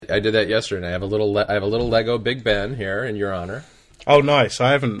I did that yesterday. And I have a little Lego Big Ben here in your honor. Oh, nice.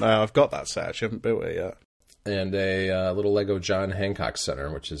 I haven't. I've got that set. I haven't built it yet. And a little Lego John Hancock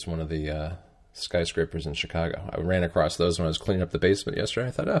Center, which is one of the skyscrapers in Chicago. I ran across those when I was cleaning up the basement yesterday.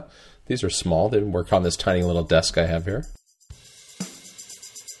 I thought, these are small. They didn't work on this tiny little desk I have here.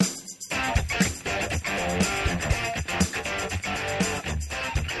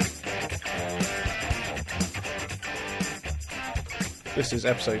 This is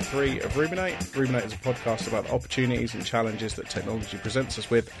episode 3 of Ruminate. Ruminate is a podcast about the opportunities and challenges that technology presents us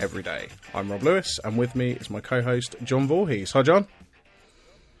with every day. I'm Rob Lewis, and with me is my co-host, John Voorhees. Hi, John.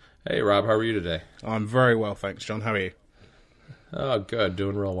 Hey, Rob. How are you today? I'm very well, thanks, John. How are you? Oh, good.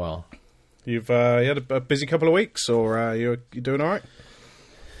 Doing real well. You've you had a busy couple of weeks, or you doing all right?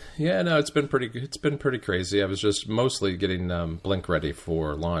 Yeah, no, it's been pretty crazy. I was just mostly getting Blink ready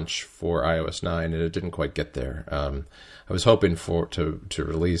for launch for iOS 9, and it didn't quite get there. I was hoping to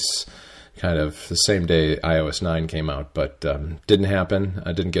release kind of the same day iOS 9 came out, but didn't happen.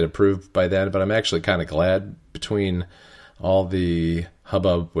 I didn't get approved by then, but I'm actually kind of glad between all the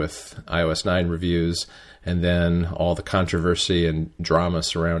hubbub with iOS 9 reviews and then all the controversy and drama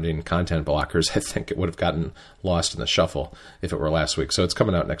surrounding content blockers. I think it would have gotten lost in the shuffle if it were last week. So it's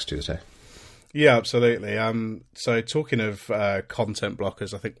coming out next Tuesday. Yeah, absolutely. So talking of content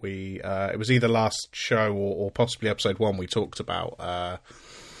blockers, I think it was either last show or possibly episode 1 we talked about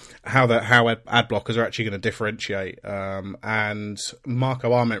how ad blockers are actually going to differentiate. And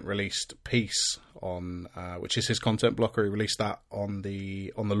Marco Arment released Peace on which is his content blocker. He released that on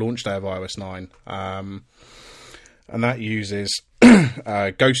the launch day of iOS 9. And that uses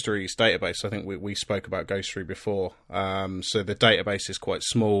Ghostery's database. I think we spoke about Ghostery before. So the database is quite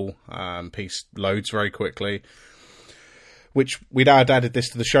small. Peace loads very quickly, which we'd added this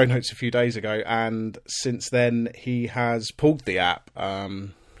to the show notes a few days ago. And since then, he has pulled the app.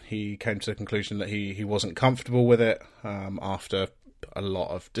 He came to the conclusion that he wasn't comfortable with it after a lot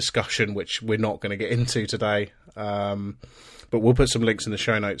of discussion, which we're not going to get into today. But we'll put some links in the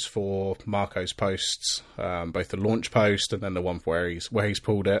show notes for Marco's posts, both the launch post and then the one where he's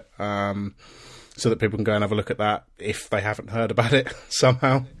pulled it, so that people can go and have a look at that if they haven't heard about it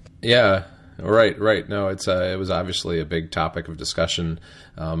somehow. Yeah, right. No, it was obviously a big topic of discussion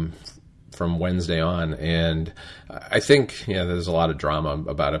from Wednesday on, and I think there's a lot of drama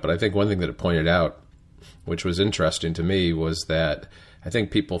about it. But I think one thing that it pointed out, which was interesting to me, was that I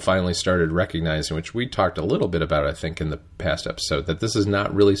think people finally started recognizing, which we talked a little bit about, I think, in the past episode, that this is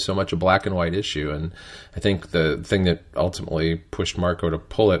not really so much a black and white issue. And I think the thing that ultimately pushed Marco to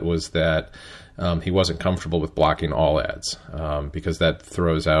pull it was that he wasn't comfortable with blocking all ads, because that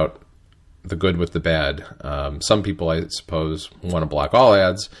throws out the good with the bad. Some people, I suppose, want to block all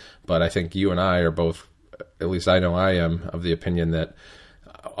ads, but I think you and I are both, at least I know I am, of the opinion that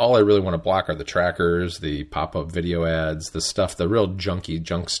all I really want to block are the trackers, the pop-up video ads, the stuff, the real junk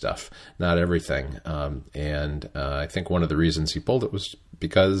stuff, not everything. And I think one of the reasons he pulled it was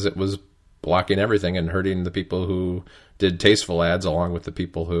because it was blocking everything and hurting the people who did tasteful ads along with the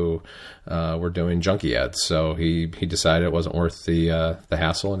people who were doing junky ads. So he decided it wasn't worth the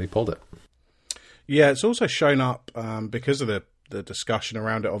hassle, and he pulled it. Yeah, it's also shown up because of the discussion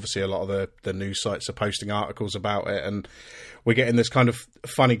around it. Obviously, a lot of the news sites are posting articles about it, and we're getting this kind of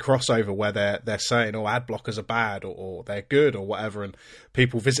funny crossover where they're saying, ad blockers are bad or they're good or whatever, and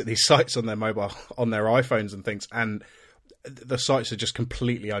people visit these sites on their mobile, on their iPhones and things, and the sites are just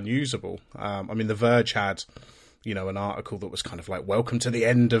completely unusable. The Verge had an article that was kind of like, welcome to the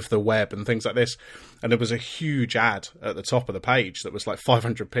end of the web and things like this. And there was a huge ad at the top of the page that was like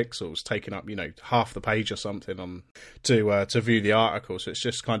 500 pixels taking up, half the page or something to view the article. So it's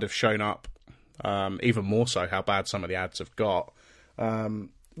just kind of shown up even more so how bad some of the ads have got.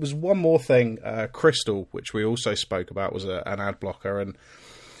 There's one more thing, Crystal, which we also spoke about, was an ad blocker. And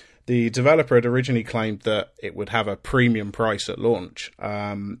the developer had originally claimed that it would have a premium price at launch.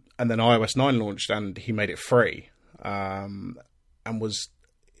 And then iOS 9 launched and he made it free. And was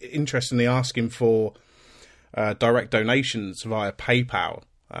interestingly asking for direct donations via PayPal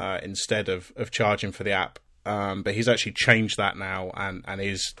instead of charging for the app. But he's actually changed that now and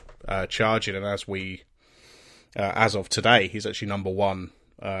is charging. And as of today, he's actually number 1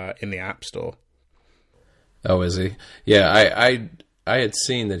 in the App Store. Oh, is he? Yeah, I had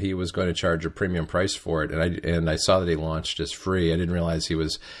seen that he was going to charge a premium price for it, and I saw that he launched as free. I didn't realize he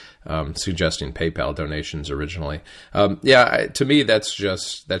was suggesting PayPal donations originally. To me, that's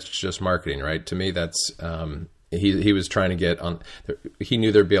just marketing, right? To me, that's he was trying to get on. He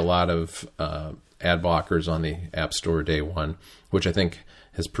knew there'd be a lot of ad blockers on the App Store day one, which I think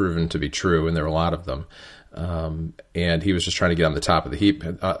has proven to be true, and there are a lot of them. and he was just trying to get on the top of the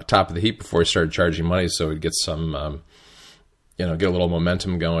heap before he started charging money, so he'd get some, get a little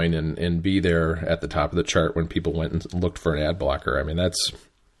momentum going and be there at the top of the chart when people went and looked for an ad blocker. I mean, it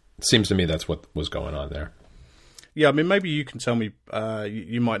seems to me that's what was going on there. Yeah, I mean, maybe you can tell me,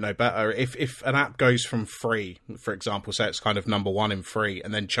 you might know better. If an app goes from free, for example, say it's kind of number one in free,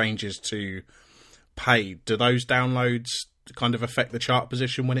 and then changes to paid, do those downloads kind of affect the chart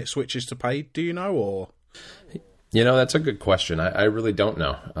position when it switches to paid? Do you know, or? That's a good question. I really don't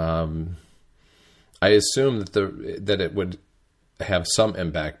know. I assume that it would have some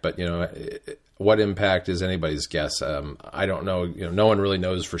impact, but what impact is anybody's guess. I don't know. No one really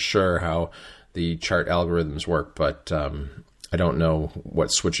knows for sure how the chart algorithms work, but I don't know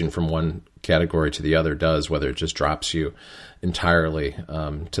what switching from one category to the other does, whether it just drops you entirely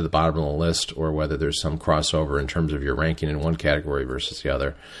to the bottom of the list, or whether there's some crossover in terms of your ranking in one category versus the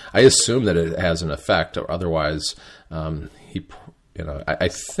other. I assume that it has an effect, or otherwise, I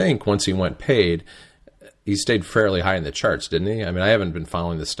think once he went paid, he stayed fairly high in the charts, didn't he? I mean, I haven't been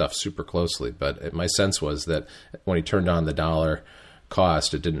following this stuff super closely, but my sense was that when he turned on the dollar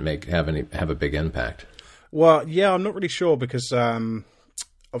cost, it didn't have a big impact. Well, yeah, I'm not really sure because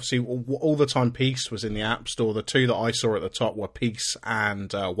obviously all the time Peace was in the App Store. The two that I saw at the top were Peace and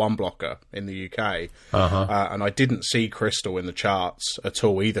OneBlocker in the UK, and I didn't see Crystal in the charts at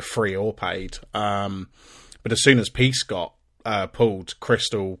all, either free or paid. But as soon as Peace got pulled,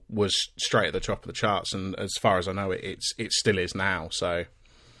 Crystal was straight at the top of the charts, and as far as I know, it still is now. So.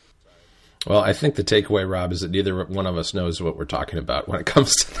 Well, I think the takeaway, Rob, is that neither one of us knows what we're talking about when it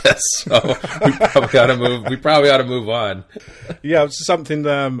comes to this. So we probably ought to move on. Yeah, it's something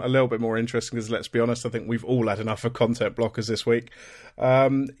a little bit more interesting because, let's be honest, I think we've all had enough of content blockers this week.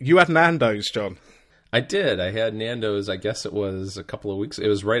 You had Nando's, John. I did. I had Nando's, I guess it was a couple of weeks. It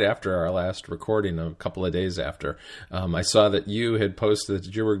was right after our last recording, a couple of days after. I saw that you had posted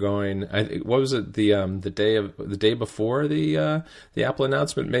that you were going, what was it, the day before the Apple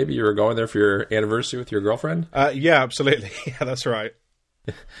announcement, maybe you were going there for your anniversary with your girlfriend? Yeah, absolutely. Yeah, that's right.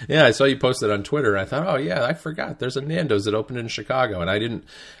 Yeah, I saw you posted on Twitter, and I thought, oh yeah, I forgot. There's a Nando's that opened in Chicago, and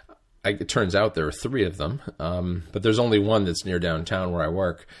it turns out there are three of them, but there's only one that's near downtown where I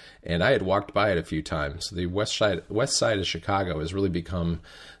work, and I had walked by it a few times. The west side of Chicago has really become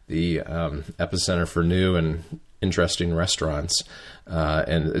the epicenter for new and interesting restaurants,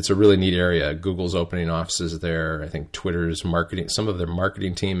 and it's a really neat area. Google's opening offices there. I think Twitter's marketing, some of their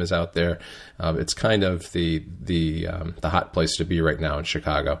marketing team is out there. It's kind of the hot place to be right now in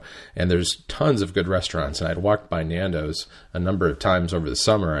Chicago, and there's tons of good restaurants. And I'd walked by Nando's a number of times over the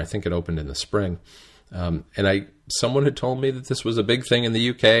summer. I think it opened in the spring, and someone had told me that this was a big thing in the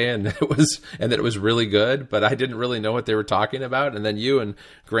UK and that it was really good, but I didn't really know what they were talking about. And then you and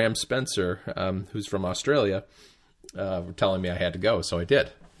Graham Spencer, who's from Australia, were telling me I had to go, so I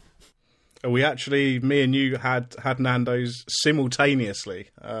did. Me and you had Nando's simultaneously.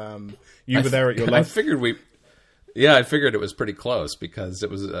 You were there at your lunch. I figured it was pretty close because it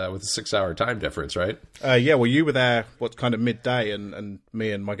was with a 6-hour time difference, right? Yeah, well, you were there kind of midday, and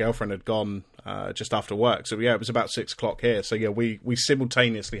me and my girlfriend had gone just after work. So yeah, it was about 6 o'clock here. So yeah, we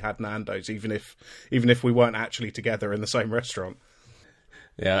simultaneously had Nando's, even if we weren't actually together in the same restaurant.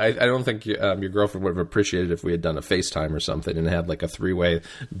 Yeah, I don't think your girlfriend would have appreciated if we had done a FaceTime or something and had like a 3-way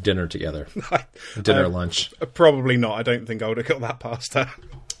dinner together, lunch. Probably not. I don't think I would have got that past her.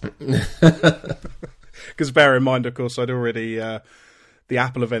 Because bear in mind, of course, I'd already the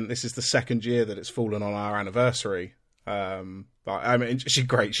Apple event. This is the second year that it's fallen on our anniversary. But I mean, she's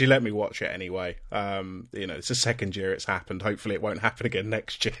great. She let me watch it anyway. It's the second year it's happened. Hopefully, it won't happen again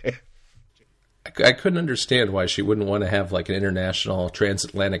next year. I couldn't understand why she wouldn't want to have like an international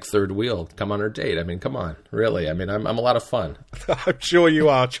transatlantic third wheel come on her date. I mean, come on, really? I mean, I'm a lot of fun. I'm sure you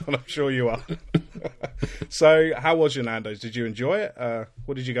are, John. I'm sure you are. So, how was your Nando's? Did you enjoy it?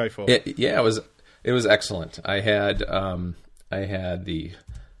 What did you go for? Yeah, it was excellent. I had chicken. I had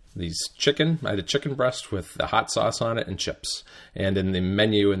a chicken breast with the hot sauce on it and chips. And in the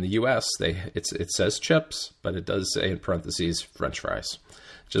menu in the U.S., it says chips, but it does say in parentheses French fries,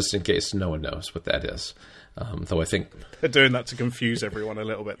 just in case no one knows what that is. Though I think they're doing that to confuse everyone a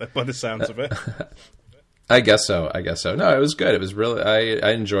little bit by the sounds of it. I guess so. No, it was good. It was really,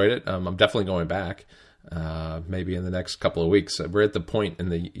 I enjoyed it. I'm definitely going back. Maybe in the next couple of weeks. We're at the point in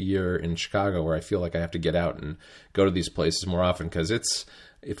the year in Chicago where I feel like I have to get out and go to these places more often, because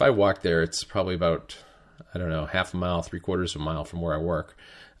if I walk there, it's probably about, I don't know, half a mile, 3/4 of a mile from where I work.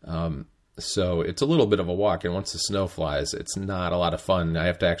 So it's a little bit of a walk, and once the snow flies, it's not a lot of fun. I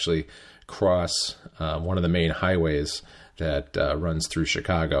have to actually cross one of the main highways that runs through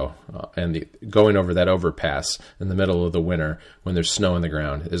Chicago, and going over that overpass in the middle of the winter when there's snow on the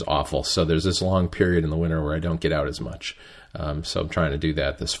ground is awful. So there's this long period in the winter where I don't get out as much. So I'm trying to do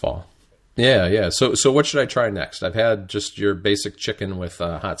that this fall. Yeah. So what should I try next? I've had just your basic chicken with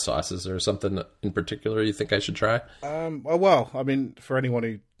hot sauces. Or something in particular you think I should try? Well, I mean, for anyone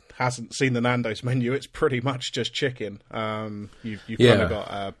who hasn't seen the Nando's menu, it's pretty much just chicken. You've kind of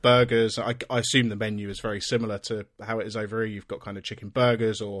got burgers. I assume the menu is very similar to how it is over here. You've got kind of chicken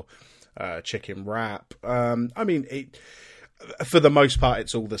burgers or chicken wrap. I mean, for the most part,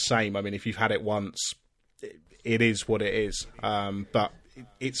 it's all the same. I mean, if you've had it once, it is what it is. But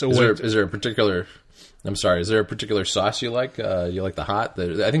it's always... Is there a particular... I'm sorry, is there a particular sauce you like? You like the hot?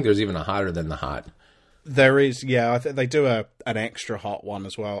 I think there's even a hotter than the hot. There is, yeah. They do an extra hot one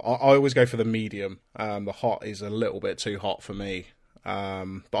as well. I always go for the medium. The hot is a little bit too hot for me. But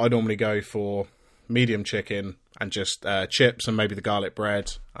I normally go for medium chicken and just chips and maybe the garlic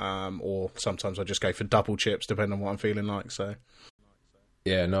bread. Or sometimes I just go for double chips, depending on what I'm feeling like. So,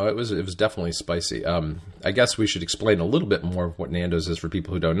 yeah, no, it was definitely spicy. I guess we should explain a little bit more of what Nando's is for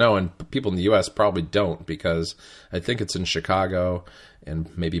people who don't know, and people in the U.S. probably don't, because I think it's in Chicago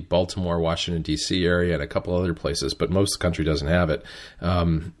and maybe Baltimore, Washington, D.C. area, and a couple other places, but most of the country doesn't have it.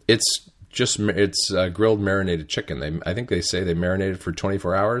 It's grilled marinated chicken. I think they say they marinated for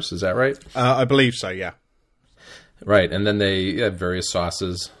 24 hours. Is that right? I believe so, yeah. Right, and then they have various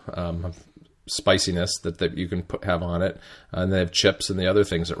sauces of spiciness that you can have on it, and they have chips and the other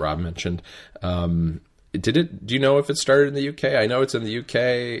things that Rob mentioned. Do you know if it started in the UK? I know it's in the UK.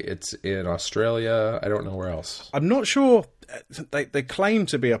 It's in Australia. I don't know where else. I'm not sure. They claim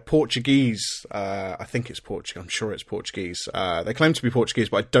to be a Portuguese. I think it's Portuguese. I'm sure it's Portuguese. They claim to be Portuguese,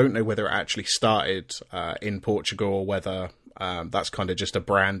 but I don't know whether it actually started in Portugal or whether that's kind of just a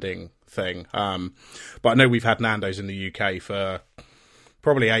branding thing. But I know we've had Nando's in the UK for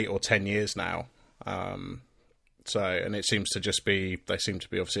probably 8 or 10 years now. And it seems to just be, they seem to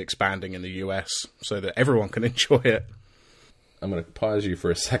be obviously expanding in the US so that everyone can enjoy it. I'm going to pause you for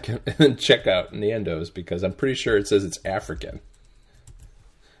a second and check out Nando's, because I'm pretty sure it says it's African.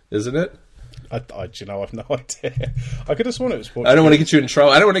 Isn't it? I've no idea. I could have sworn it was Portuguese. I don't want to get you in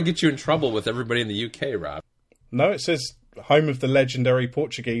trouble. I don't want to get you in trouble with everybody in the UK, Rob. No, it says home of the legendary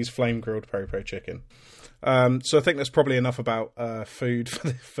Portuguese flame grilled Popo chicken. So I think that's probably enough about food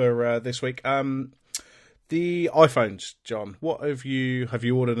for this week. The iPhones, John. What have you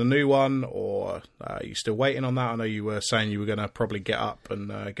ordered a new one, or are you still waiting on that? I know you were saying you were going to probably get up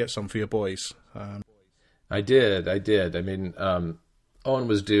and get some for your boys. I did. I mean, Owen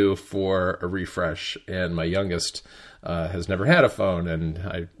was due for a refresh, and my youngest has never had a phone,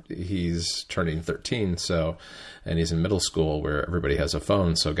 and he's turning 13, and he's in middle school where everybody has a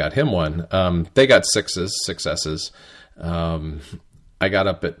phone, so got him one. They got 6Ss. I got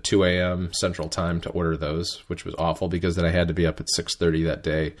up at 2 a.m. Central Time to order those, which was awful, because then I had to be up at 6:30 that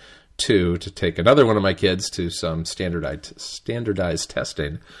day, too, to take another one of my kids to some standardized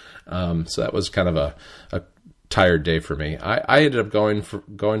testing. So that was kind of a tired day for me. I ended up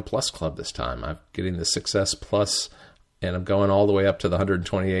going Plus Club this time. I'm getting the 6S Plus, and I'm going all the way up to the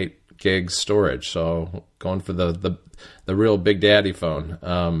 128 gig storage. So going for the real Big Daddy phone.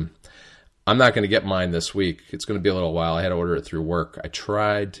 I'm not going to get mine this week. It's going to be a little while. I had to order it through work. I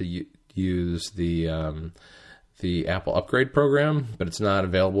tried to use the Apple upgrade program, but it's not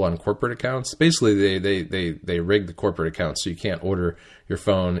available on corporate accounts. Basically, they rig the corporate account, so you can't order your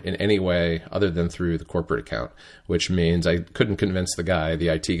phone in any way other than through the corporate account, which means I couldn't convince the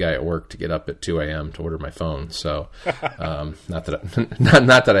IT guy at work, to get up at 2 a.m. to order my phone. So not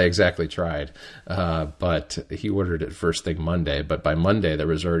that I exactly tried, but he ordered it first thing Monday. But by Monday, there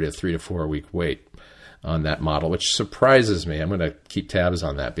was already a 3 to 4 week wait on that model, which surprises me. I'm going to keep tabs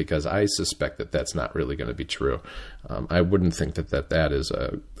on that, because I suspect that that's not really going to be true. I wouldn't think that is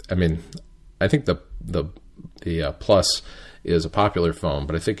I mean, I think the Plus is a popular phone,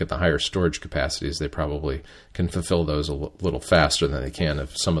 but I think at the higher storage capacities, they probably can fulfill those a little faster than they can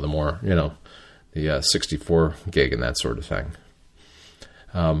of some of the more, the 64 gig and that sort of thing.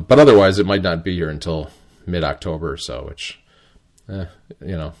 But otherwise, it might not be here until mid-October or so, which,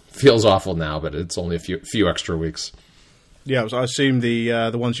 feels awful now, but it's only a few extra weeks. Yeah, I assume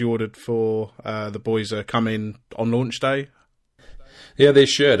the ones you ordered for the boys are coming on launch day. Yeah, they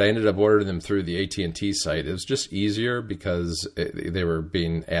should. I ended up ordering them through the AT&T site. It was just easier because they were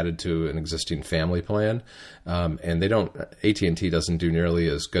being added to an existing family plan, and AT&T doesn't do nearly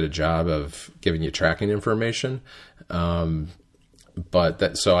as good a job of giving you tracking information.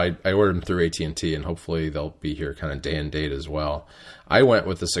 So I ordered them through AT&T, and hopefully they'll be here kind of day and date as well. I went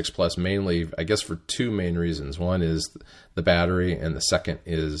with the 6 Plus mainly, I guess, for two main reasons. One is the battery, and the second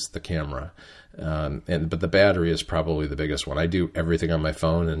is the camera. But the battery is probably the biggest one. I do everything on my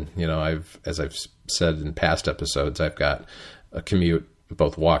phone, and as I've said in past episodes, I've got a commute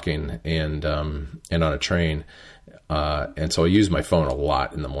both walking and on a train, and so I use my phone a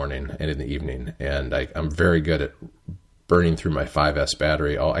lot in the morning and in the evening, and I'm very good at burning through my 5S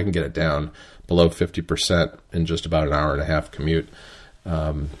battery. I can get it down below 50% in just about an hour and a half commute.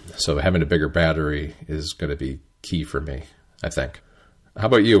 So having a bigger battery is going to be key for me, I think. How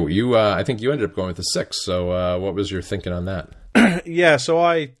about you? I think you ended up going with the 6. So what was your thinking on that? Yeah, so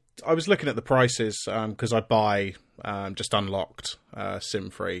I was looking at the prices because I buy just unlocked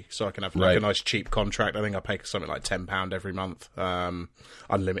SIM-free, so I can have like a nice cheap contract. I think I pay something like £10 every month.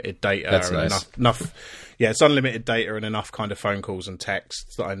 Unlimited data. That's and nice. enough. Yeah, it's unlimited data and enough kind of phone calls and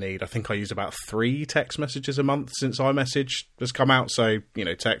texts that I need. I think I use about 3 text messages a month since iMessage has come out, so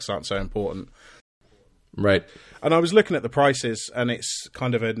texts aren't so important. Right. And I was looking at the prices, and it's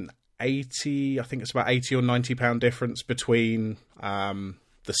kind of an I think it's about £80 or £90 difference between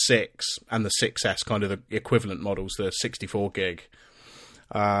the 6 and the 6S, kind of the equivalent models, the 64 gig.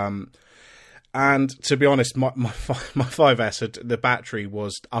 And to be honest, my 5S, the battery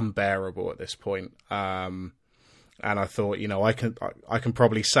was unbearable at this point. And I thought, I can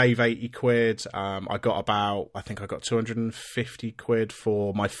probably save 80 quid. I think I got 250 quid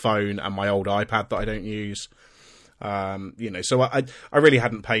for my phone and my old iPad that I don't use. So I really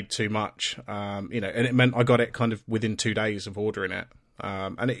hadn't paid too much, and it meant I got it kind of within 2 days of ordering it.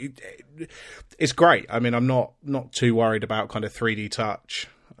 And it's great. I mean, I'm not too worried about kind of 3D touch.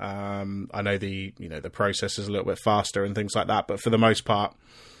 I know the process is a little bit faster and things like that, but for the most part,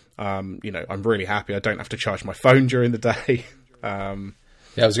 I'm really happy. I don't have to charge my phone during the day. Yeah,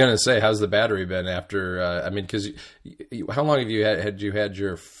 I was going to say, how's the battery been after? Because how long have you had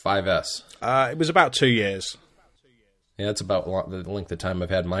your 5S? It was about 2 years. Yeah, that's about the length of time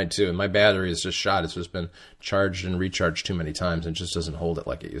I've had mine too. And my battery is just shot. It's just been charged and recharged too many times and just doesn't hold it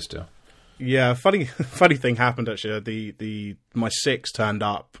like it used to. Yeah, funny thing happened actually. My 6 turned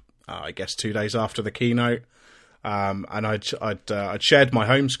up, I guess 2 days after the keynote, and I'd shared my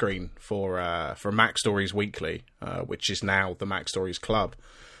home screen for Mac Stories Weekly, which is now the Mac Stories Club.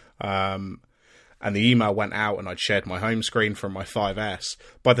 And the email went out, and I'd shared my home screen from my 5S.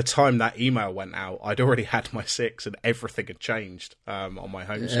 By the time that email went out, I'd already had my 6, and everything had changed on my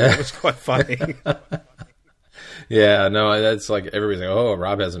home screen. It was quite funny. Yeah, no, that's like everybody's like, "Oh,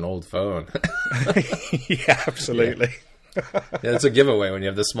 Rob has an old phone." Yeah, absolutely. Yeah, it's a giveaway when you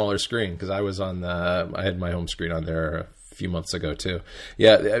have the smaller screen, because I had my home screen on there a few months ago too.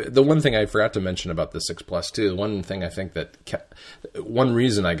 Yeah, the one thing I forgot to mention about the 6 Plus too, one thing I think one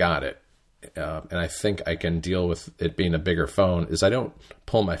reason I got it, and I think I can deal with it being a bigger phone, is I don't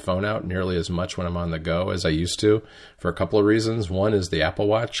pull my phone out nearly as much when I'm on the go as I used to, for a couple of reasons. One is the Apple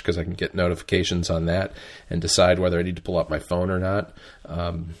Watch, because I can get notifications on that and decide whether I need to pull out my phone or not.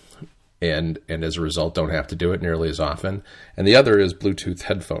 And as a result, don't have to do it nearly as often. And the other is Bluetooth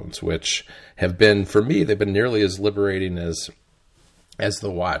headphones, which have been, for me, they've been nearly as liberating as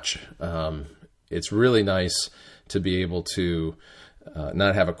the watch. It's really nice to be able to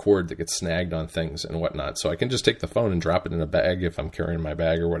not have a cord that gets snagged on things and whatnot. So I can just take the phone and drop it in a bag if I'm carrying my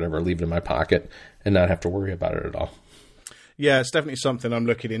bag or whatever, leave it in my pocket, and not have to worry about it at all. Yeah, it's definitely something I'm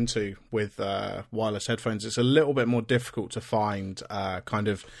looking into with wireless headphones. It's a little bit more difficult to find kind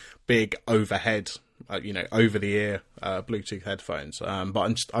of big overhead, over-the-ear Bluetooth headphones.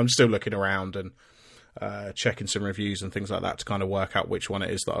 But I'm still looking around and checking some reviews and things like that to kind of work out which one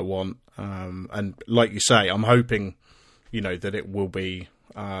it is that I want. And like you say, I'm hoping, that it will be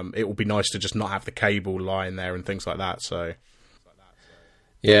nice to just not have the cable lying there and things like that. So.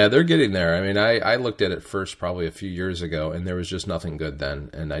 Yeah, they're getting there. I mean, I looked at it first probably a few years ago, and there was just nothing good then,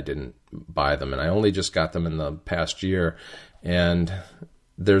 and I didn't buy them. And I only just got them in the past year, and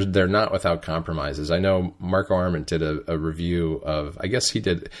they're not without compromises. I know Marco Arment did a review of, I guess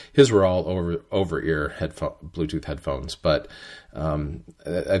his were all over-ear Bluetooth headphones, but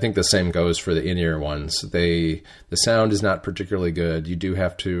I think the same goes for the in-ear ones. The sound is not particularly good. You do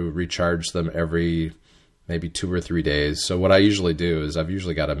have to recharge them every maybe 2 or 3 days. So what I usually do is I've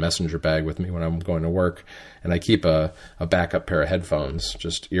usually got a messenger bag with me when I'm going to work, and I keep a backup pair of headphones,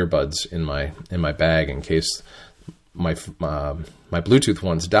 just earbuds in my bag in case my Bluetooth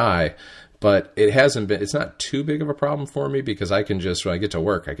ones die. But it's not too big of a problem for me, because I can just, when I get to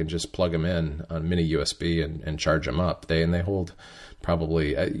work, I can just plug them in on mini USB and charge them up. They hold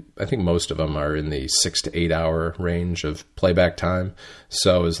probably, I think most of them are in the 6 to 8 hour range of playback time.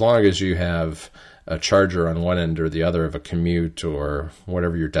 So as long as you have a charger on one end or the other of a commute or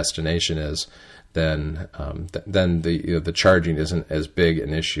whatever your destination is, then the charging isn't as big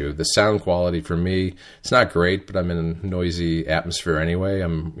an issue. The sound quality for me, it's not great, but I'm in a noisy atmosphere anyway.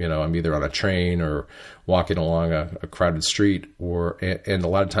 I'm either on a train or walking along a crowded street, and a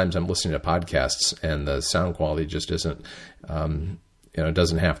lot of times I'm listening to podcasts, and the sound quality just isn't, it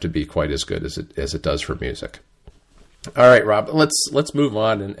doesn't have to be quite as good as it does for music. All right, Rob, let's move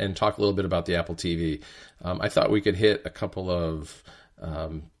on and talk a little bit about the Apple TV. I thought we could hit a couple of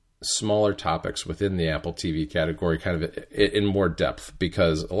smaller topics within the Apple TV category kind of in more depth,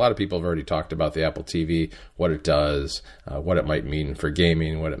 because a lot of people have already talked about the Apple TV, what it does, what it might mean for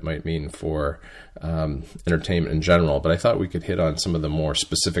gaming, what it might mean for entertainment in general. But I thought we could hit on some of the more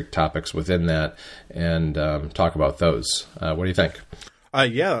specific topics within that and talk about those. What do you think?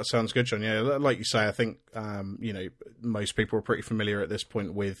 Yeah, that sounds good, John. Yeah, like you say, I think most people are pretty familiar at this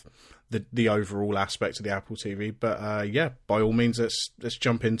point with the overall aspect of the Apple TV. But yeah, by all means, let's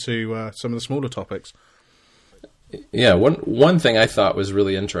jump into some of the smaller topics. Yeah, one thing I thought was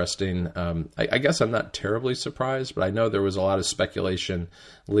really interesting, I guess I'm not terribly surprised, but I know there was a lot of speculation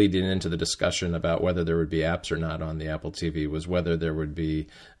leading into the discussion about whether there would be apps or not on the Apple TV, was whether there would be,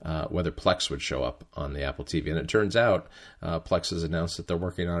 whether Plex would show up on the Apple TV. And it turns out Plex has announced that they're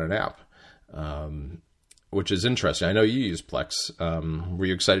working on an app, which is interesting. I know you use Plex. Were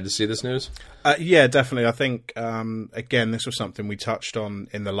you excited to see this news? Yeah, definitely. I think, again, this was something we touched on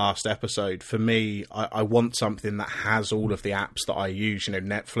in the last episode. For me, I want something that has all of the apps that I use,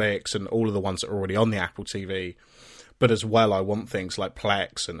 Netflix and all of the ones that are already on the Apple TV. But as well, I want things like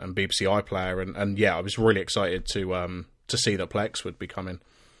Plex and BBC iPlayer. And yeah, I was really excited to see that Plex would be coming.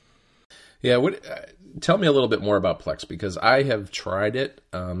 Yeah, tell me a little bit more about Plex, because I have tried it.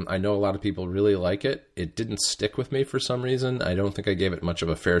 I know a lot of people really like it. It didn't stick with me for some reason. I don't think I gave it much of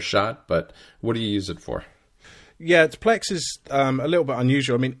a fair shot, but what do you use it for? Yeah, Plex is a little bit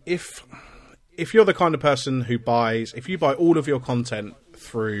unusual. I mean, if you're the kind of person who if you buy all of your content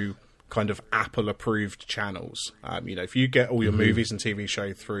through kind of Apple-approved channels, if you get all your movies and TV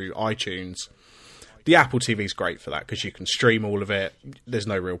shows through iTunes, the Apple TV is great for that because you can stream all of it. There's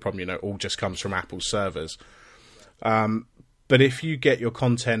no real problem, it all just comes from Apple's servers. But if you get your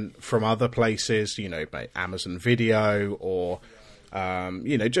content from other places, Amazon Video or,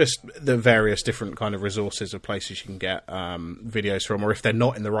 just the various different kind of resources of places you can get videos from, or if they're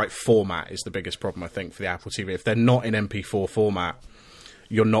not in the right format is the biggest problem, I think, for the Apple TV. If they're not in MP4 format,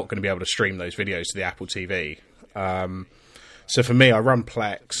 you're not going to be able to stream those videos to the Apple TV. So for me, I run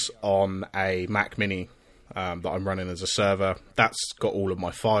Plex on a Mac Mini that I'm running as a server. That's got all of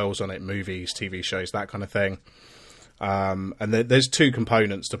my files on it, movies, TV shows, that kind of thing. And there's two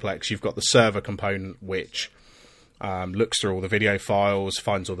components to Plex. You've got the server component, which looks through all the video files,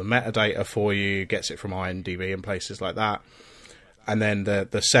 finds all the metadata for you, gets it from IMDb and places like that. And then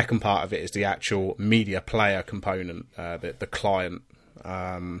the second part of it is the actual media player component, the client,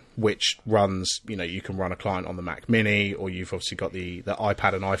 which runs, you can run a client on the Mac Mini, or you've obviously got the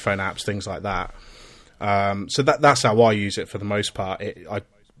iPad and iPhone apps, things like that. So that's how I use it for the most part. I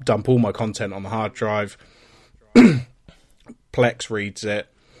dump all my content on the hard drive. Plex reads it,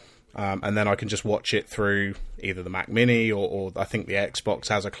 and then I can just watch it through either the Mac Mini or I think the Xbox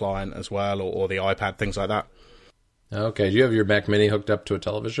has a client as well, or the iPad, things like that. Okay. Do you have your Mac Mini hooked up to a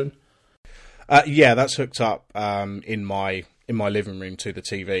television? Yeah, that's hooked up in my living room to the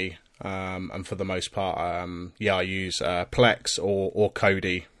TV, and for the most part, I use Plex or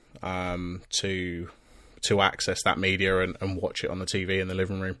Kodi to access that media and watch it on the TV in the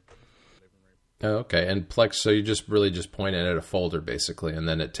living room. Oh, okay, and Plex, so you just point it at a folder basically, and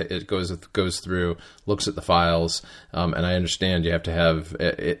then it goes through, looks at the files, and I understand you have to have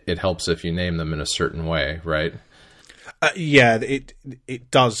it helps if you name them in a certain way, right? Yeah,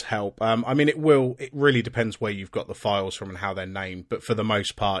 it does help. I mean, it really depends where you've got the files from and how they're named, but for the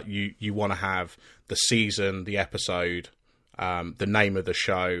most part, you want to have the season, the episode, the name of the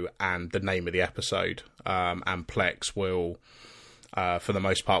show, and the name of the episode, and Plex will, for the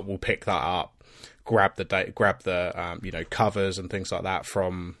most part, will pick that up. Grab the covers and things like that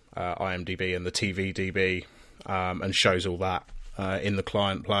from IMDb and the TVDB, and shows all that in the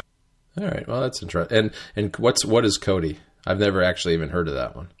client player. All right, well that's interesting. And what is Kodi? I've never actually even heard of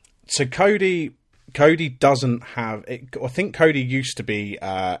that one. So Kodi doesn't have it. I think Kodi used to be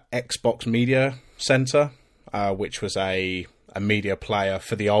Xbox Media Center, which was a a media player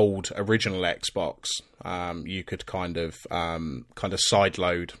for the old original Xbox, you could kind of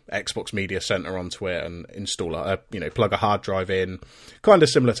sideload Xbox Media Center onto it and install plug a hard drive in, kind of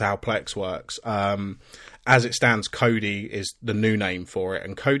similar to how Plex works. As it stands, Kodi is the new name for it,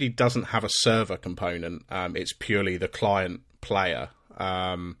 and Kodi doesn't have a server component. It's purely the client player.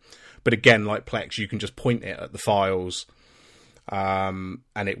 But again, like Plex, you can just point it at the files, and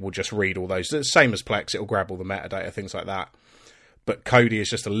it will just read all those. It's the same as Plex, it'll grab all the metadata, things like that. But Kodi is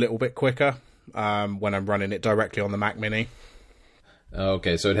just a little bit quicker when I'm running it directly on the Mac Mini.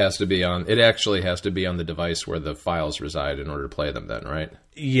 Okay, so it actually has to be on the device where the files reside in order to play them then, right?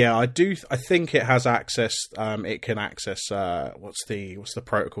 Yeah, I think it has access. It can access what's the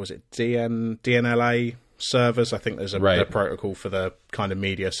protocol? Is it DNLA servers? I think there's a protocol for the kind of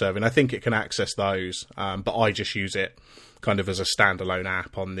media server, and I think it can access those. But I just use it kind of as a standalone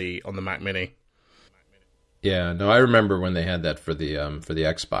app on the Mac Mini. Yeah, no, I remember when they had that for the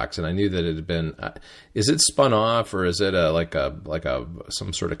Xbox, and I knew that it had been. Is it spun off, or is it like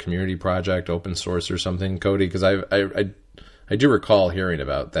some sort of community project, open source or something, Kodi? Because I do recall hearing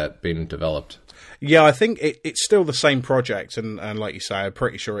about that being developed. Yeah, I think it's still the same project, and like you say, I'm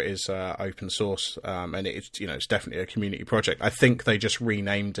pretty sure it is open source, and it's definitely a community project. I think they just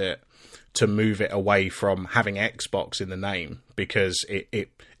renamed it to move it away from having Xbox in the name, because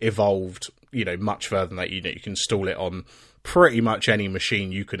it evolved much further than that. You can install it on pretty much any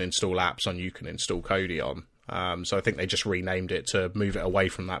machine you can install apps on, you can install Kodi on. So I think they just renamed it to move it away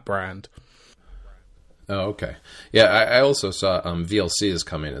from that brand. Oh, okay. Yeah, I also saw VLC is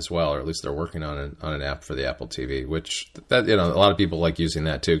coming as well, or at least they're working on an app for the Apple TV, which a lot of people like using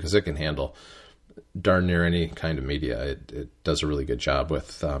that too, because it can handle darn near any kind of media. It does a really good job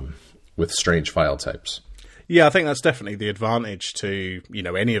with strange file types. Yeah, I think that's definitely the advantage to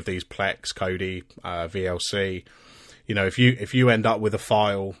any of these Plex, Kodi, VLC. If you end up with a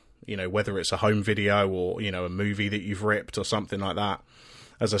file, whether it's a home video or a movie that you've ripped or something like that,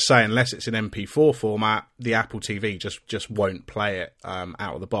 as I say, unless it's in MP4 format, the Apple TV just won't play it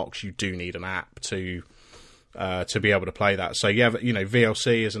out of the box. You do need an app to be able to play that. So yeah,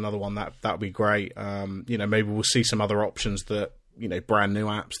 VLC is another one that would be great. Maybe we'll see some other options that brand new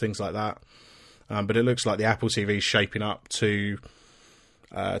apps, things like that. But it looks like the Apple TV is shaping up to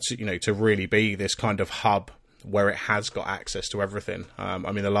really be this kind of hub where it has got access to everything.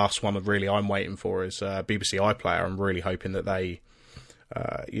 The last one I'm waiting for is BBC iPlayer. I'm really hoping that they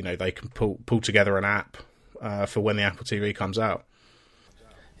can pull together an app for when the Apple TV comes out.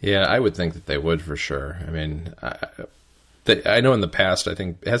 Yeah, I would think that they would for sure. I know in the past, I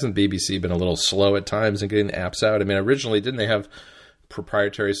think, hasn't BBC been a little slow at times in getting the apps out? Originally, didn't they have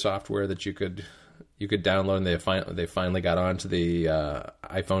proprietary software that you could download, and they finally got onto the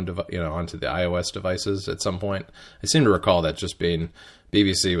iPhone, onto the iOS devices at some point? I seem to recall that just being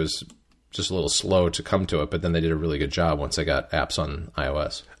BBC was just a little slow to come to it, but then they did a really good job once they got apps on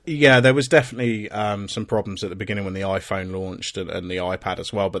iOS. Yeah, there was definitely some problems at the beginning when the iPhone launched and the iPad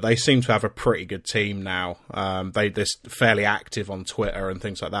as well, but they seem to have a pretty good team now. They're fairly active on Twitter and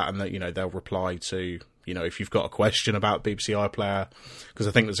things like that, and that they'll reply to if you've got a question about BBC iPlayer, because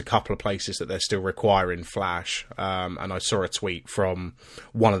I think there's a couple of places that they're still requiring Flash, and I saw a tweet from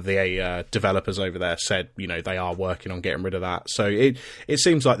one of the developers over there said they are working on getting rid of that. So it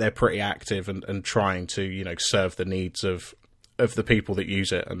seems like they're pretty active and trying to serve the needs of the people that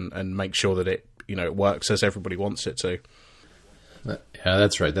use it and make sure that it it works as everybody wants it to. Yeah,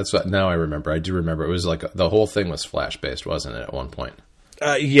 that's right. That's what now I remember. I do remember it was like the whole thing was Flash based, wasn't it, at one point?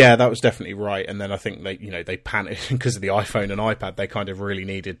 Yeah, that was definitely right. And then I think they panicked because of the iPhone and iPad. They kind of really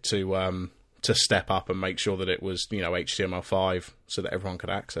needed to step up and make sure that it was HTML5 so that everyone could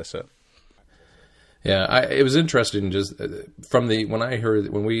access it. Yeah, it was interesting just from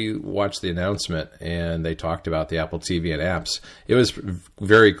when we watched the announcement and they talked about the Apple TV and apps, it was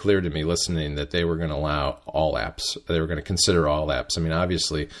very clear to me listening that they were going to allow all apps. They were going to consider all apps.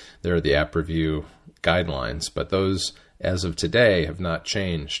 Obviously there are the app review guidelines, but those as of today have not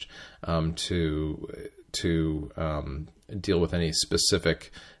changed to deal with any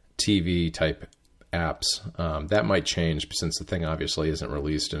specific TV type apps. That might change since the thing obviously isn't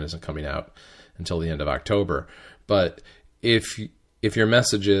released and isn't coming out until the end of October. But if your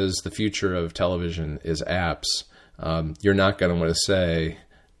message is the future of television is apps, you're not going to want to say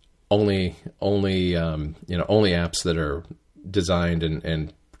only apps that are designed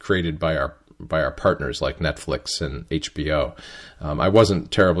and created by our partners like Netflix and HBO. I wasn't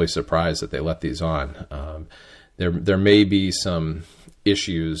terribly surprised that they let these on. There may be some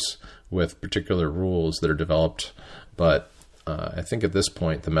issues with particular rules that are developed, but I think at this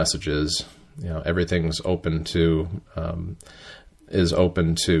point the message is everything's open to is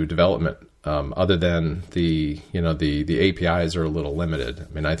open to development. Other than the APIs are a little limited.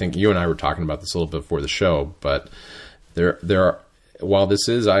 I mean, I think you and I were talking about this a little bit before the show, but there are, while this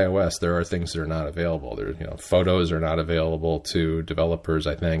is iOS, there are things that are not available. Photos are not available to developers.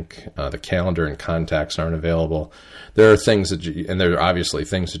 I think the calendar and contacts aren't available. There are things and there are obviously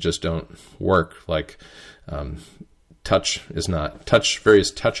things that just don't work. Like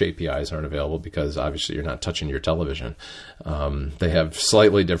various touch APIs aren't available because obviously you're not touching your television. They have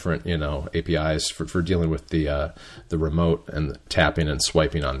slightly different, APIs for dealing with the remote and the tapping and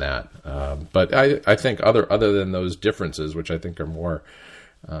swiping on that. But I think other than those differences, which I think are more,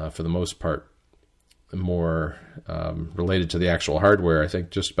 for the most part, more related to the actual hardware, I think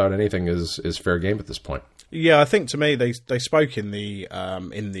just about anything is fair game at this point. Yeah, I think to me they spoke in the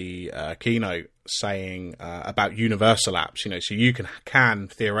keynote saying about universal apps. So you can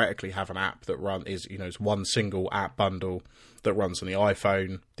theoretically have an app that is one single app bundle that runs on the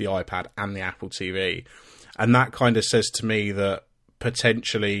iPhone, the iPad, and the Apple TV, and that kind of says to me that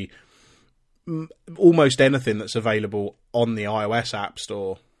potentially almost anything that's available on the iOS App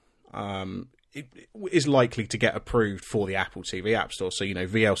Store is likely to get approved for the Apple TV App Store. So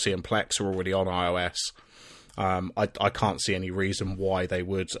VLC and Plex are already on iOS. I can't see any reason why they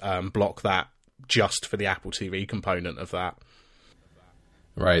would block that just for the Apple TV component of that.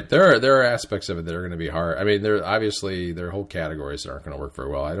 Right. There are aspects of it that are going to be hard. I mean, there are whole categories that aren't going to work very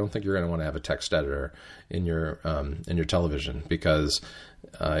well. I don't think you're going to want to have a text editor in your television because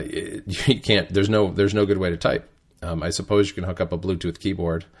you can't. There's no good way to type. I suppose you can hook up a Bluetooth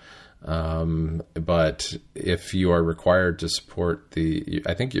keyboard. But if you are required to support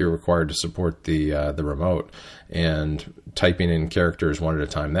I think you're required to support the remote, and typing in characters one at a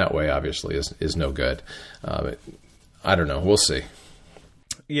time that way obviously is no good. I don't know. We'll see.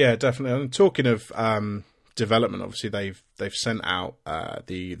 Yeah, definitely. And talking of development, obviously they've sent out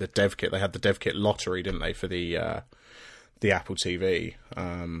the dev kit. They had the dev kit lottery, didn't they, for the Apple TV?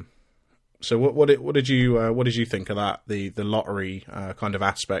 So what did you think of that? The lottery kind of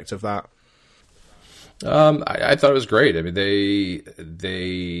aspect of that? I thought it was great. I mean, they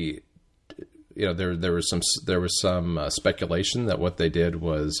there was some speculation that what they did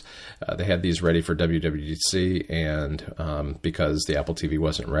was they had these ready for WWDC, and because the Apple TV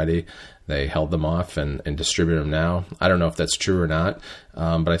wasn't ready, they held them off and distributed them now. I don't know if that's true or not,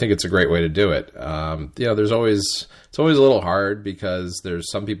 but I think it's a great way to do it. It's always a little hard because there's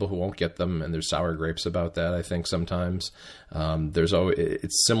some people who won't get them, and there's sour grapes about that. I think sometimes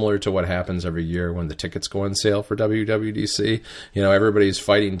it's similar to what happens every year when the tickets go on sale for WWDC. Everybody's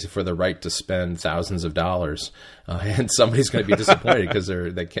fighting for the right to spend thousands of dollars, and somebody's going to be disappointed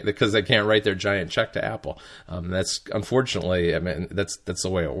because they can't write their giant check to Apple. That's unfortunately, I mean, that's the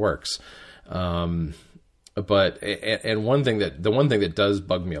way it works. But the one thing that does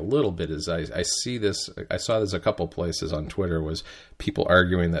bug me a little bit is I saw this a couple places on Twitter, was people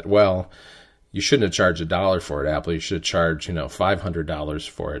arguing that, well, you shouldn't have charged $1 for it, Apple. You should have charged $500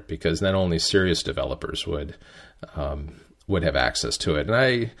 for it, because then only serious developers would have access to it.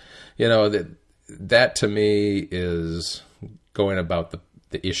 And that to me is going about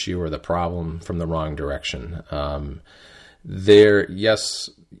the issue or the problem from the wrong direction. Yes,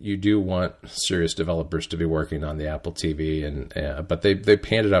 you do want serious developers to be working on the Apple TV, but they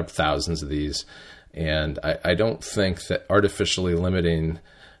handed out thousands of these, and I don't think that artificially limiting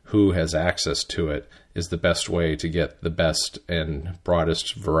who has access to it is the best way to get the best and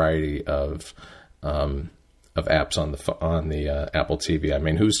broadest variety of apps on the Apple TV. I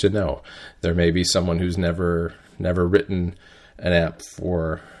mean, who's to know? There may be someone who's never written an app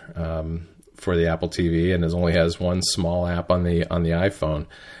for the Apple TV and only has one small app on the iPhone,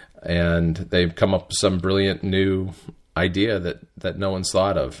 and they've come up with some brilliant new idea that no one's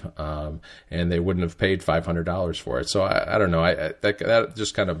thought of, and they wouldn't have paid $500 for it. So I don't know. That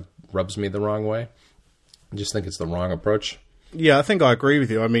just kind of rubs me the wrong way. I just think it's the wrong approach. Yeah, I think I agree with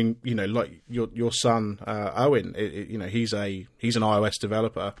you. I mean, like your son Owen, he's an iOS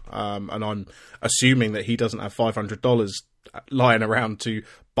developer, and I'm assuming that he doesn't have $500 lying around to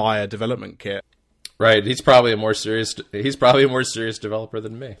buy a development kit. Right, he's probably a more serious developer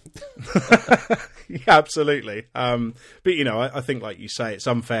than me. Yeah, absolutely. But I think, like you say, it's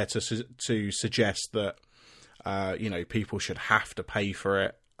unfair to suggest that people should have to pay for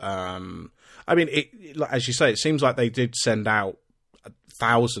it. I mean, as you say, it seems like they did send out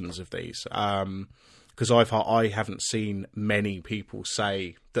thousands of these. Because I haven't seen many people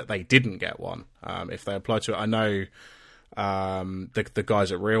say that they didn't get one if they applied to it. I know the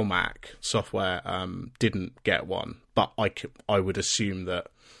guys at Real Mac Software didn't get one, but I would assume that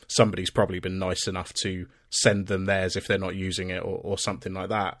somebody's probably been nice enough to send them theirs if they're not using it, or something like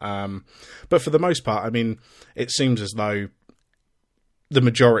that. But for the most part, I mean, it seems as though the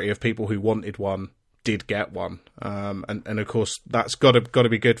majority of people who wanted one did get one, and of course that's got to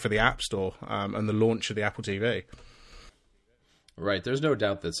be good for the App Store and the launch of the Apple TV. Right. There's no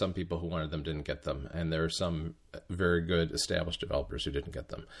doubt that some people who wanted them didn't get them, and there are some very good established developers who didn't get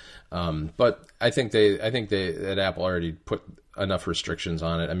them. But I think that Apple already put enough restrictions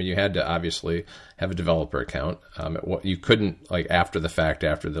on it. I mean, you had to obviously have a developer account. You couldn't, like, after the fact,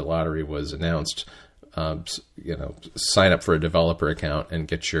 after the lottery was announced, sign up for a developer account and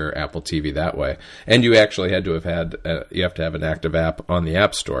get your Apple TV that way. And you actually had to you have to have an active app on the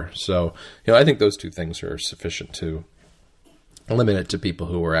App Store. So, I think those two things are sufficient to limit it to people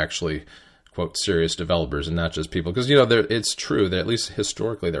who are actually, quote, serious developers, and not just people. Because, it's true that at least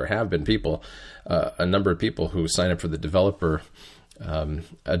historically there have been people, a number of people who sign up for the developer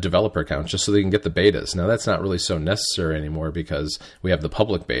account just so they can get the betas. Now, that's not really so necessary anymore because we have the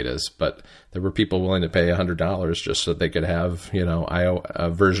public betas, but there were people willing to pay $100 just so they could have, a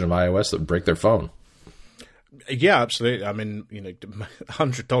version of iOS that would break their phone. Yeah, absolutely. I mean,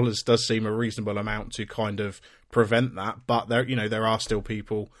 $100 does seem a reasonable amount to kind of prevent that, but there are still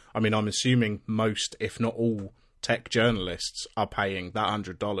people. I mean, I'm assuming most, if not all, tech journalists are paying that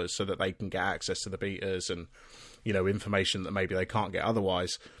 $100 so that they can get access to the betas and, information that maybe they can't get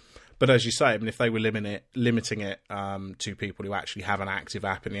otherwise. But as you say, I mean, if they were limiting it to people who actually have an active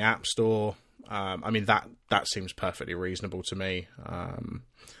app in the App Store, I mean, that seems perfectly reasonable to me.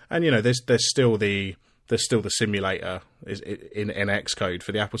 And there's still the simulator in Xcode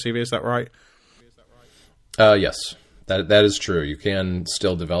for the Apple TV. Is that right? Yes, that is true. You can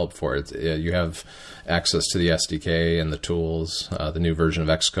still develop for it. You have access to the SDK and the tools, the new version of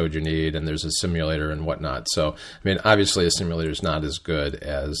Xcode you need, and there's a simulator and whatnot. So, I mean, obviously a simulator is not as good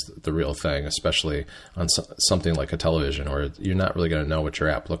as the real thing, especially on something like a television, where you're not really going to know what your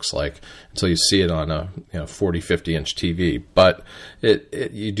app looks like until you see it on a 40, 50-inch TV. But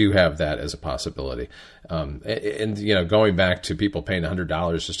you do have that as a possibility. And going back to people paying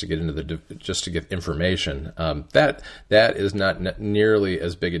 $100 just to get just to get information, that is not nearly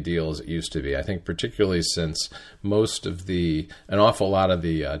as big a deal as it used to be. I think particularly since an awful lot of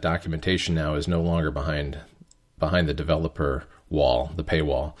the documentation now is no longer behind the developer wall, the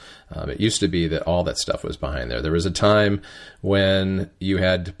paywall. It used to be that all that stuff was behind there. There was a time when you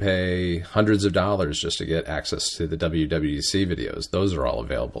had to pay hundreds of dollars just to get access to the WWDC videos. Those are all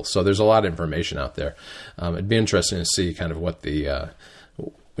available. So there's a lot of information out there. It'd be interesting to see kind of what the,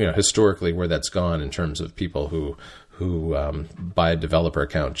 historically where that's gone in terms of people who buy a developer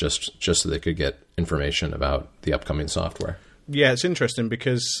account just so they could get information about the upcoming software. Yeah, it's interesting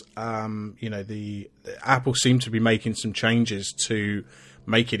because, the Apple seemed to be making some changes to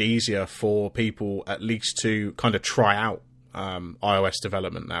make it easier for people at least to kind of try out iOS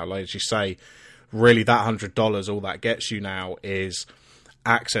development now. Like as you say, really that $100, all that gets you now is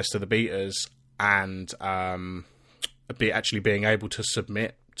access to the betas and actually being able to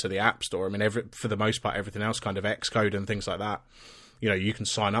submit to the App Store. I mean, for the most part, everything else, kind of Xcode and things like that, you can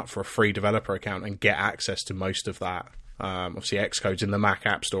sign up for a free developer account and get access to most of that. Obviously, Xcode's in the Mac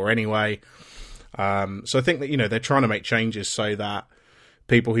App Store anyway. So I think that, they're trying to make changes so that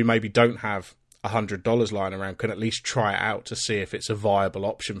people who maybe don't have $100 lying around can at least try it out to see if it's a viable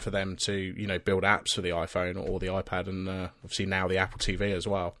option for them to, build apps for the iPhone or the iPad and obviously now the Apple TV as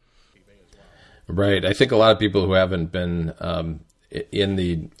well. Right. I think a lot of people who haven't been in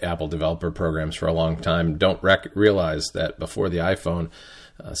the Apple developer programs for a long time don't realize that before the iPhone,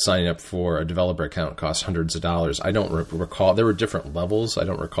 signing up for a developer account costs hundreds of dollars. I don't recall. There were different levels. I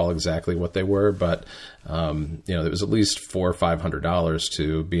don't recall exactly what they were, but there was at least $400 or $500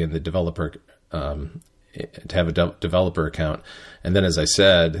 to be in the developer to have a developer account. And then, as I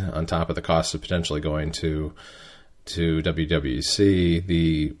said, on top of the cost of potentially going to WWDC,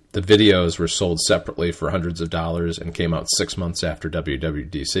 the videos were sold separately for hundreds of dollars and came out 6 months after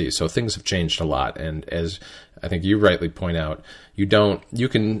WWDC. So things have changed a lot. And as I think you rightly point out, you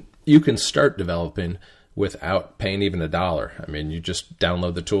can start developing without paying even $1. I mean, you just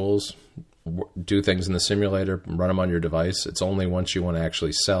download the tools, do things in the simulator, run them on your device. It's only once you want to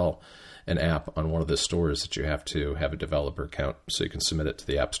actually sell an app on one of the stores that you have to have a developer account so you can submit it to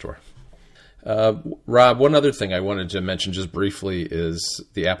the App Store. Rob, one other thing I wanted to mention just briefly is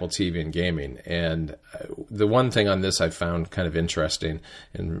the Apple TV and gaming. And the one thing on this I found kind of interesting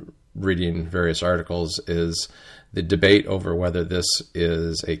in reading various articles is the debate over whether this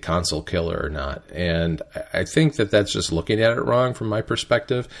is a console killer or not. And I think that that's just looking at it wrong from my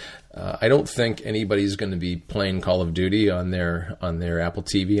perspective. I don't think anybody's going to be playing Call of Duty on their Apple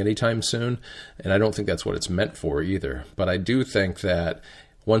TV anytime soon, and I don't think that's what it's meant for either. But I do think that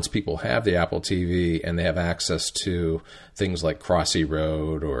once people have the Apple TV and they have access to things like Crossy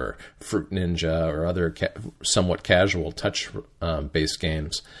Road or Fruit Ninja or other somewhat casual touch-based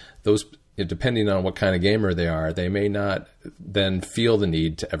games, those, depending on what kind of gamer they are, they may not then feel the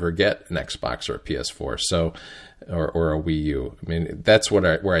need to ever get an Xbox or a PS4, or a Wii U. I mean, that's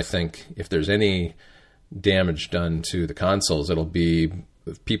where I think if there's any damage done to the consoles, it'll be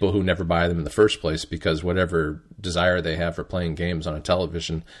people who never buy them in the first place, because whatever desire they have for playing games on a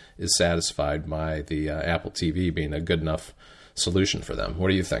television is satisfied by the Apple TV being a good enough solution for them. What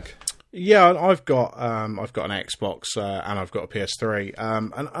do you think? Yeah, I've got an Xbox and I've got a PS3,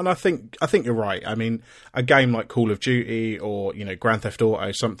 and I think you're right. I mean, a game like Call of Duty or Grand Theft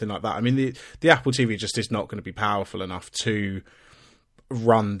Auto, something like that. I mean, the Apple TV just is not going to be powerful enough to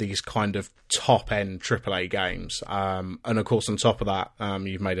run these kind of top end AAA games. And of course, on top of that,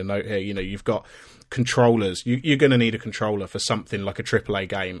 you've made a note here. You've got controllers. You're going to need a controller for something like a AAA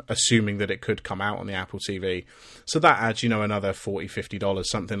game, assuming that it could come out on the Apple TV. So that adds, another $40, $50,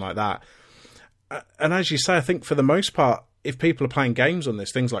 something like that. And as you say, I think for the most part, if people are playing games on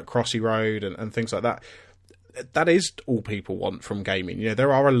this, things like Crossy Road and things like that, that is all people want from gaming.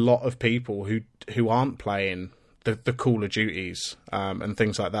 There are a lot of people who aren't playing the Call of Duties and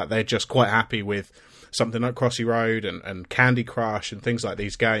things like that. They're just quite happy with something like Crossy Road and Candy Crush and things like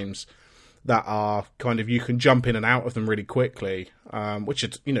these games that are kind of, you can jump in and out of them really quickly, which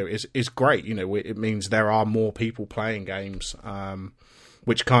is great. It means there are more people playing games,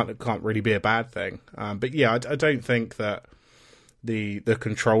 which can't really be a bad thing. But yeah, I don't think that the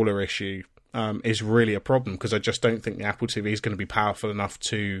controller issue is really a problem, because I just don't think the Apple TV is going to be powerful enough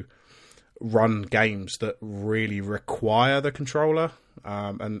to run games that really require the controller.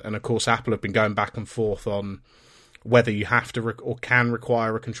 And of course, Apple have been going back and forth on whether you have to or can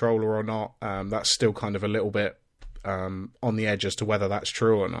require a controller or not. That's still kind of a little bit on the edge as to whether that's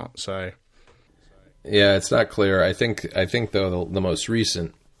true or not. So, yeah, it's not clear. I think though the most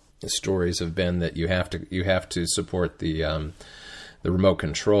recent stories have been that you have to support the remote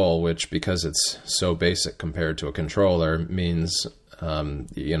control, which, because it's so basic compared to a controller, means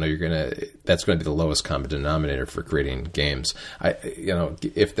that's going to be the lowest common denominator for creating games.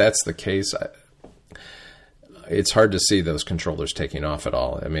 If that's the case, it's hard to see those controllers taking off at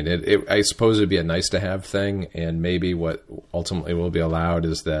all. I mean, I suppose it'd be a nice to have thing, and maybe what ultimately will be allowed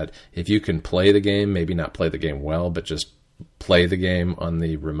is that if you can play the game, maybe not play the game well, but just play the game on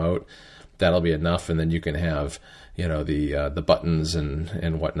the remote, that'll be enough, and then you can have the buttons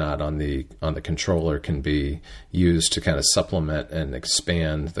and whatnot on the controller can be used to kind of supplement and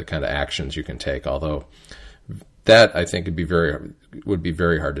expand the kind of actions you can take. Although that, I think, would be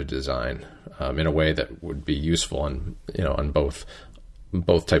very hard to design in a way that would be useful on both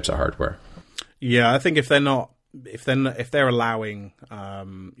types of hardware. Yeah, I think if they're not allowing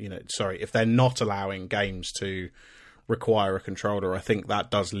if they're not allowing games to require a controller, I think that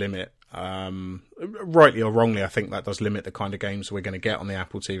does limit, rightly or wrongly, I think that does limit the kind of games we're going to get on the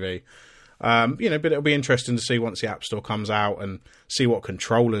Apple TV. But it'll be interesting to see once the App Store comes out and see what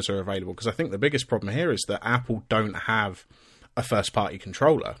controllers are available, because I think the biggest problem here is that Apple don't have a first-party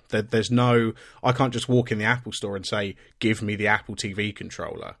controller. I can't just walk in the Apple Store and say, give me the Apple TV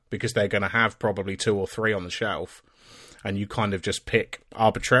controller, because they're going to have probably 2 or 3 on the shelf, and you kind of just pick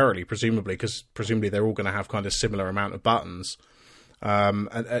arbitrarily, presumably, because presumably they're all going to have kind of similar amount of buttons.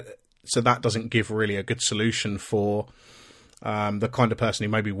 So that doesn't give really a good solution for the kind of person who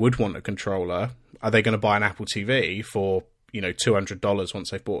maybe would want a controller. Are they going to buy an Apple TV for $200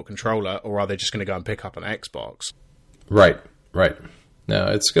 once they've bought a controller, or are they just going to go and pick up an Xbox? Right. Now,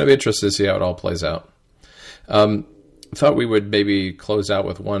 it's going to be interesting to see how it all plays out. Thought we would maybe close out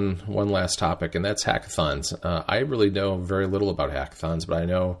with one last topic, and that's hackathons. I really know very little about hackathons, but I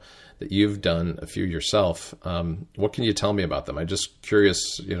know that you've done a few yourself. What can you tell me about them? I'm just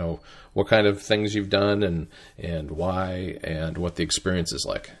curious, what kind of things you've done and why, and what the experience is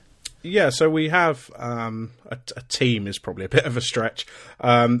like. Yeah, so we have a team is probably a bit of a stretch.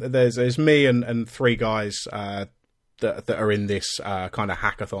 There's me and 3 guys that are in this kind of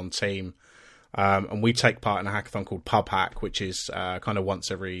hackathon team. And we take part in a hackathon called Pub Hack, which is kind of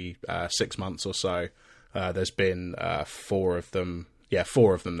once every 6 months or so. There's been 4 of them. Yeah,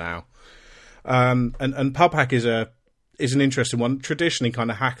 4 of them now. And Pub Hack is an interesting one. Traditionally,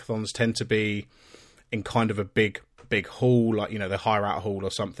 kind of hackathons tend to be in kind of a big hall, like, they hire out a hall or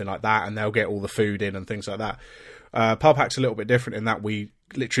something like that, and they'll get all the food in and things like that. Pub Hack's a little bit different in that we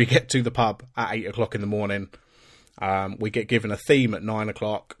literally get to the pub at 8 o'clock in the morning. We get given a theme at 9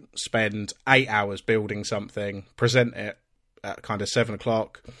 o'clock, spend 8 hours building something, present it at kind of 7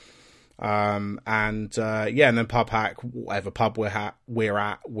 o'clock. And then Pub Hack, whatever pub we're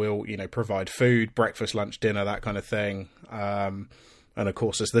at, will, provide food, breakfast, lunch, dinner, that kind of thing. And of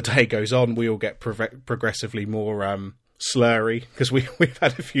course, as the day goes on, we all get progressively more slurry because we've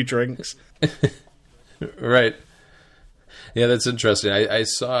had a few drinks. Right. Yeah, that's interesting. I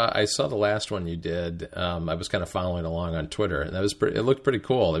saw the last one you did. I was kind of following along on Twitter, and it looked pretty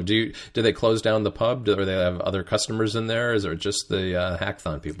cool. Do they close down the pub? Or they have other customers in there? Is it just the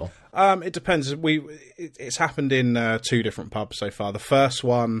Hackathon people? It depends. It's happened in 2 different pubs so far. The first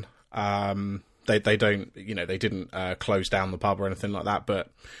one, they didn't close down the pub or anything like that. But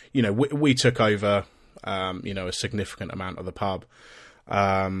we took over a significant amount of the pub.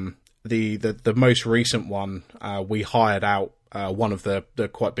 The most recent one, we hired out one of the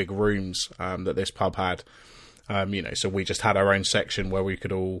quite big rooms that this pub had. So we just had our own section where we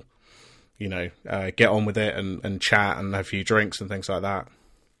could all, get on with it and chat and have a few drinks and things like that.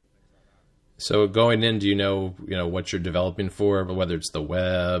 So going in, do you know what you're developing for, whether it's the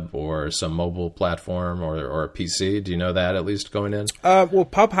web or some mobile platform or a PC? Do you know that at least going in? Well,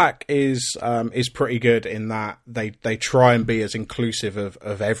 PubHack is pretty good in that they try and be as inclusive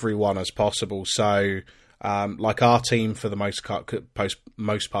of everyone as possible. So, like our team for the most part,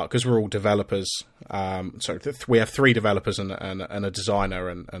 because we're all developers. We have 3 developers and a designer,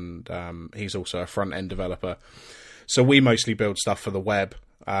 and he's also a front end developer. So we mostly build stuff for the web.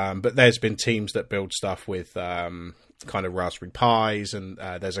 But there's been teams that build stuff with kind of Raspberry Pis, and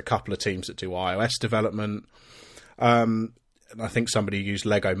there's a couple of teams that do iOS development. And I think somebody used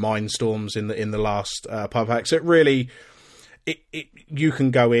Lego Mindstorms in the last PubHack. So it really, you can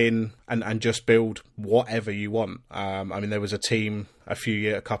go in and just build whatever you want. There was a team a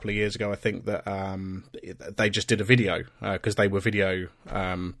couple of years ago, I think, that they just did a video because they were video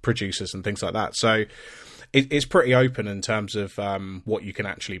producers and things like that. So it's pretty open in terms of what you can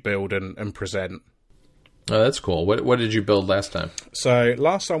actually build and present. Oh, that's cool. What did you build last time? So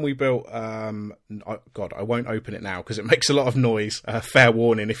last time we built, I won't open it now because it makes a lot of noise. Fair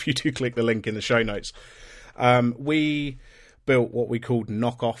warning if you do click the link in the show notes. We built what we called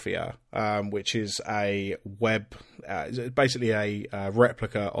Knockoffia, which is a web, basically a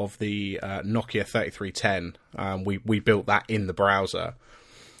replica of the Nokia 3310. We built that in the browser.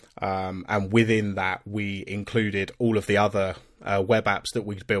 And within that, we included all of the other web apps that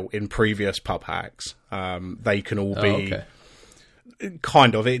we'd built in previous pub hacks. They can all be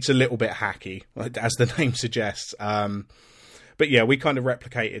kind of, it's a little bit hacky, as the name suggests. But yeah, we kind of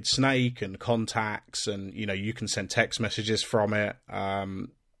replicated Snake and contacts, and you can send text messages from it.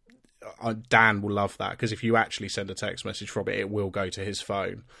 Dan will love that because if you actually send a text message from it, it will go to his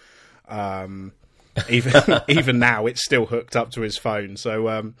phone. Even now, it's still hooked up to his phone.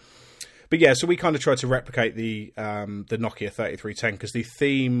 So, but yeah, so we kind of tried to replicate the Nokia 3310 because the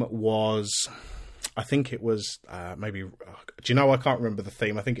theme was, I think it was maybe. Do you know? I can't remember the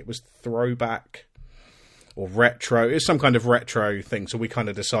theme. I think it was throwback or retro. It's some kind of retro thing. So we kind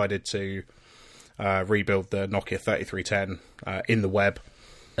of decided to rebuild the Nokia 3310 in the web.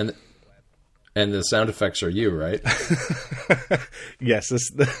 And the sound effects are you, right? Yes,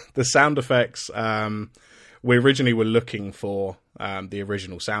 the sound effects. We originally were looking for the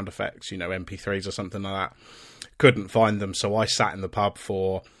original sound effects, MP3s or something like that. Couldn't find them, so I sat in the pub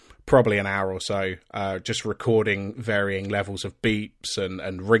for probably an hour or so, just recording varying levels of beeps and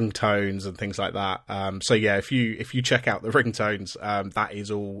ringtones and things like that. So yeah, if you check out the ringtones, that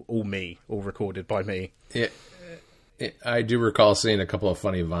is all me, all recorded by me. Yeah. I do recall seeing a couple of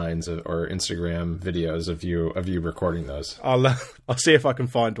funny Vines or Instagram videos of you recording those. I'll see if I can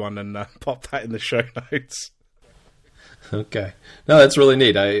find one and pop that in the show notes. Okay. No, that's really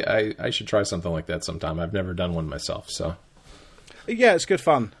neat. I should try something like that sometime. I've never done one myself, so. Yeah, it's good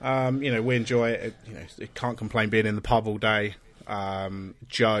fun. We enjoy it. You can't complain being in the pub all day.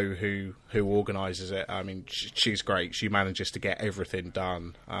 Jo, who organises it, she's great. She manages to get everything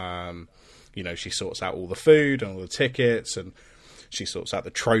done. She sorts out all the food and all the tickets, and she sorts out the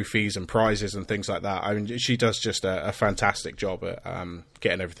trophies and prizes and things like that. She does just a fantastic job at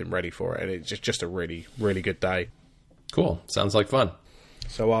getting everything ready for it, and it's just a really, really good day. Cool. Sounds like fun.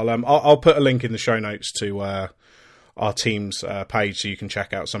 So I'll put a link in the show notes to our team's page so you can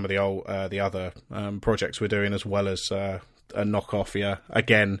check out some of the other projects we're doing, as well as a knockoff. Yeah,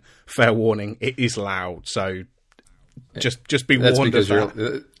 again, fair warning, it is loud, so just be warned of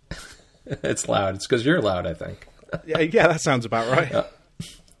that. It's loud. It's because you're loud, I think. Yeah, that sounds about right.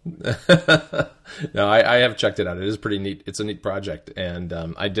 No, I have checked it out. It is pretty neat. It's a neat project, and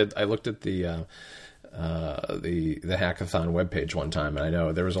I looked at the hackathon webpage one time, and I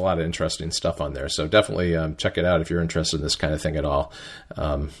know there was a lot of interesting stuff on there. So definitely check it out if you're interested in this kind of thing at all.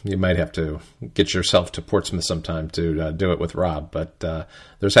 You might have to get yourself to Portsmouth sometime to do it with Rob, but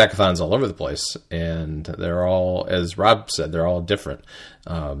there's hackathons all over the place, and they're all, as Rob said, they're all different.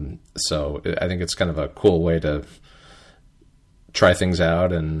 So I think it's kind of a cool way to try things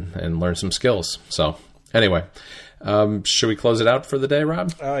out and learn some skills. So anyway, should we close it out for the day,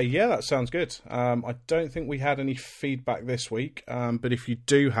 Rob? Yeah, that sounds good. I don't think we had any feedback this week, but if you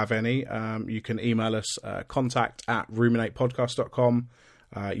do have any, you can email us contact@ruminatepodcast.com.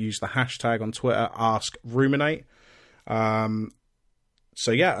 Use the hashtag on Twitter, AskRuminate.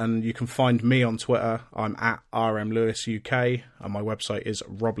 So yeah, and you can find me on Twitter. I'm at RMLewisUK, and my website is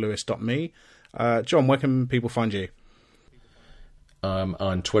roblewis.me. John, where can people find you?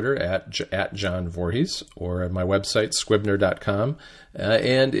 On Twitter at John Voorhees, or at my website, squibner.com.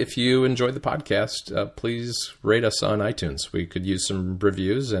 And if you enjoyed the podcast, please rate us on iTunes. We could use some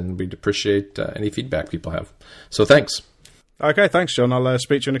reviews, and we'd appreciate any feedback people have. So thanks. Okay, thanks, John. I'll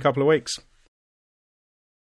speak to you in a couple of weeks.